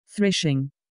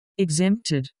threshing,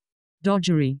 exempted,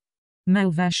 dodgery,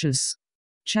 malvacious,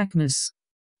 chacmus,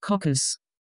 coccus,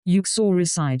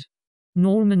 uxoricide,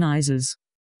 normanizers,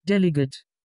 delegate,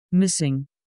 missing,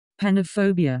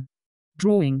 panophobia,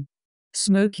 drawing,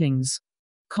 smokings,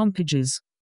 compages,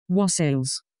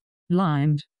 wassails,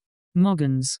 limed,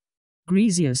 moggins,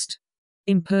 greasiest,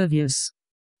 impervious,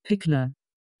 pickler,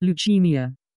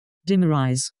 leukemia,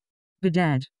 dimerize,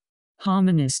 bedad,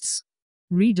 harmonists,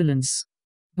 redolence,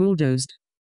 bulldozed,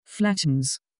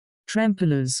 flattens,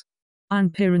 trampolers,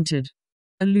 unparented,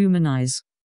 illuminize,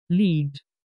 leagued,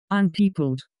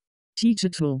 unpeopled,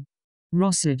 teetotal,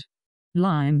 rossed,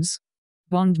 limes,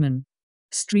 bondman,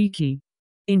 streaky,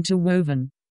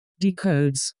 interwoven,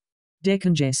 decodes,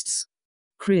 decongests,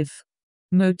 crith,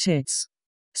 motets,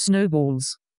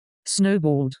 snowballs,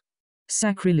 snowballed,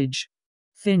 sacrilege,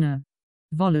 thinner,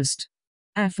 volust,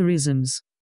 aphorisms,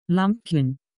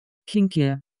 lumpkin,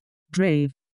 kinkier,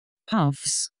 drave,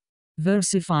 puffs,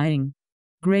 versifying,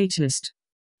 greatest,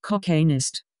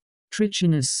 cocainist,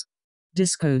 trichinous,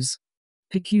 discos,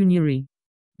 pecuniary,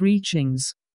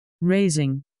 breachings,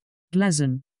 raising,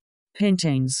 glazon,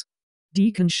 pentanes,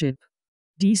 deaconship,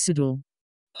 decidal,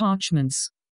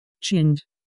 parchments, chinned,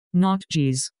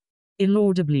 notches,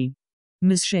 ilaudibly,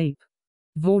 misshape,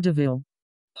 vaudeville,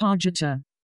 pargita,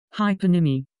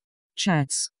 hyponymy,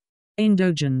 chats,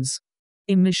 endogens,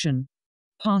 emission,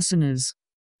 parsoners,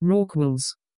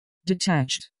 rorquals,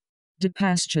 detached,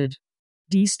 depastured,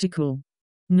 desticle,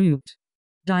 nuked,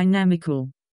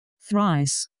 dynamical,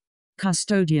 thrice,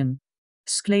 custodian,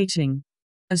 sclating,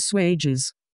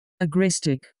 assuages,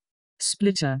 agrestic,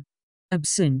 splitter,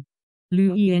 absin,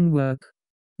 Louis work,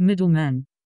 middleman,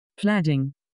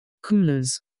 pladding,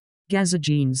 coolers,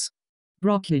 gazagenes,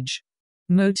 brockage,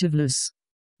 motiveless,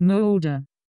 molder,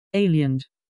 aliened,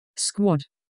 squad,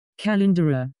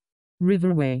 calendarer,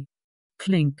 riverway,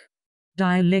 clink,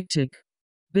 dialectic,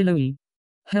 billowy,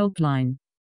 helpline,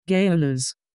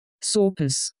 gaolers,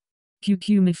 sorpus,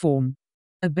 cucumiform,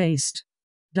 abased,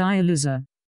 dialyser,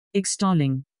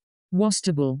 extolling,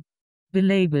 wastable,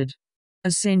 belabored,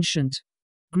 ascendant,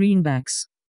 greenbacks,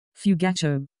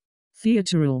 fugato,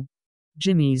 theateral,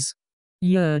 jimmies,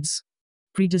 yerds,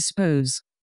 predispose,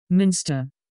 minster,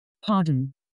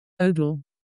 pardon, ogle,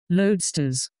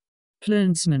 loadsters,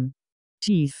 plurnsmen,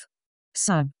 teeth,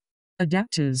 sub,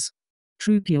 adapters,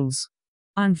 troupials,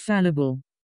 unfallible,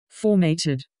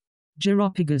 formated,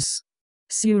 geropagus,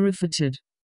 seurifated,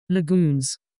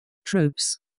 lagoons,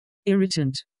 tropes,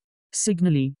 irritant,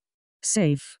 signally,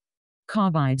 safe,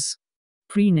 carbides,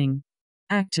 preening,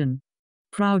 actin,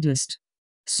 proudest,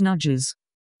 snudges,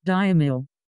 diamil,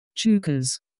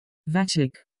 chukas,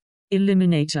 vatic,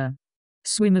 eliminator,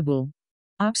 swimmable,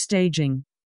 upstaging,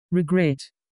 regret,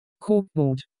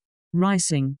 corkboard,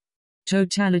 rising,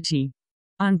 totality,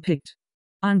 unpicked,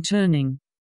 unturning,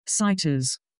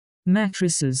 citers,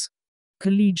 mattresses,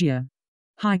 collegia,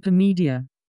 hypermedia,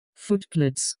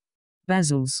 footplits,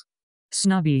 basils,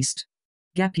 snubbeast,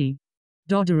 gappy,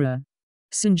 dodderer,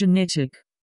 syngenetic,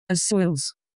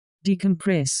 assoils,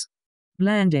 decompress,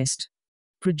 blandest,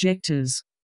 projectors,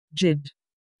 jibbed,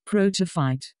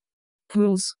 protophyte,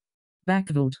 pools,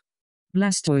 backvilled,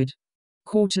 blastoid,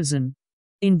 courtesan,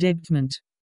 indebtment,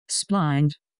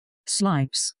 splined,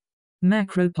 slipes,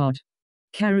 macropod,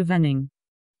 caravanning,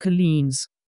 colleens,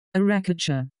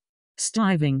 aracature,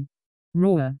 stiving,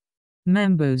 roar,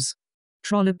 mambos,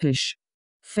 trollopish,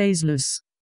 phaseless,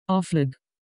 offleg,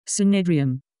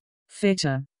 synedrium,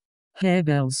 feta,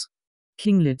 harebells,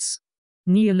 kinglets,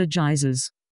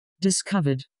 neologizers,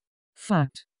 discovered,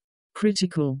 fucked,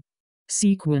 critical,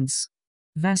 sequence,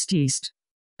 vasteast,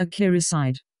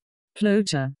 acaricide,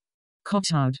 plotter,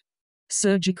 cotard,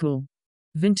 surgical,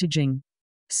 vintaging,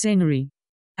 scenery,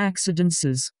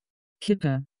 accidences,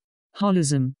 kipper,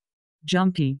 holism,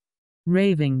 jumpy,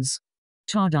 ravings,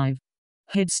 tardive,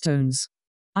 headstones,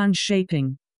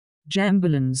 unshaping,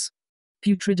 jambalins,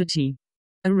 putridity,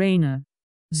 arena,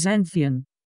 xanthian,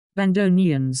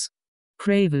 bandonians,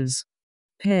 cravers,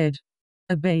 paired,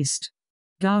 abased,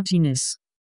 goutiness,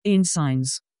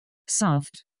 ensigns,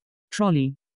 soft,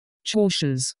 trolley,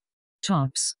 chauchers,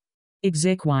 tops,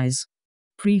 exequise,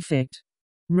 prefect,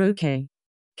 roque,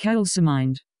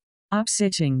 calcimined,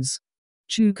 upsettings,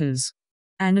 chukas,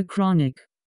 anachronic,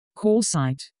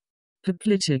 corsite,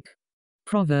 poplitic,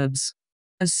 proverbs,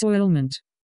 assoilment,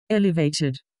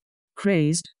 elevated,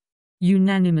 crazed,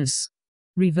 unanimous,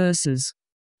 reverses,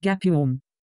 gapiorm,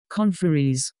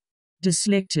 conferees,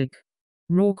 dyslectic,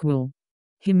 rorqual,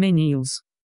 hymeneals,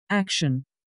 action,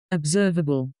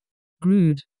 observable,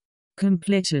 grude,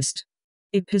 completist,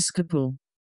 episcopal,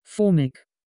 formic,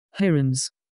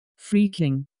 harems,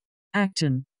 freaking,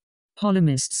 acton,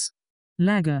 Polymists.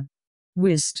 Lager.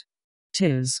 Whist.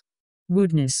 Tears.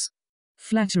 Woodness.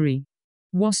 Flattery.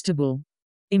 Wastable.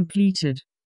 Impleted.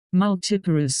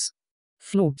 Multiparous.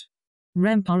 Flaught.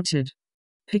 Ramparted.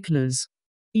 Picklers.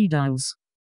 Ediles.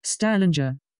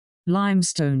 Stallinger.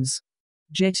 Limestones.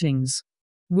 Jettings.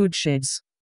 Woodsheds.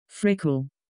 Freckle.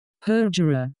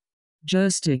 Perjurer.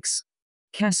 Gerstics.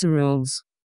 Casseroles.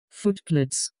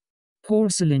 Footplates.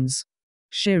 Porcelains.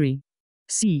 Sherry.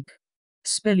 Seek.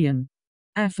 Spellion.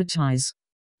 Affetize.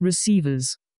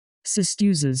 Receivers.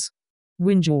 Cestusas.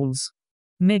 Winjals.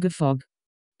 Megafog.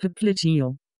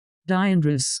 Popliteal.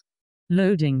 Diandrous.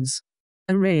 Loadings.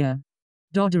 Arraya.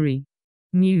 Doddery.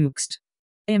 Muxed.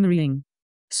 Emerying.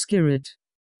 Skirt.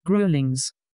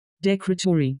 Growlings.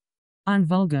 Decretory.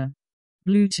 Unvulgar.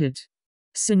 Bluted.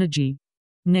 Synergy.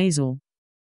 Nasal.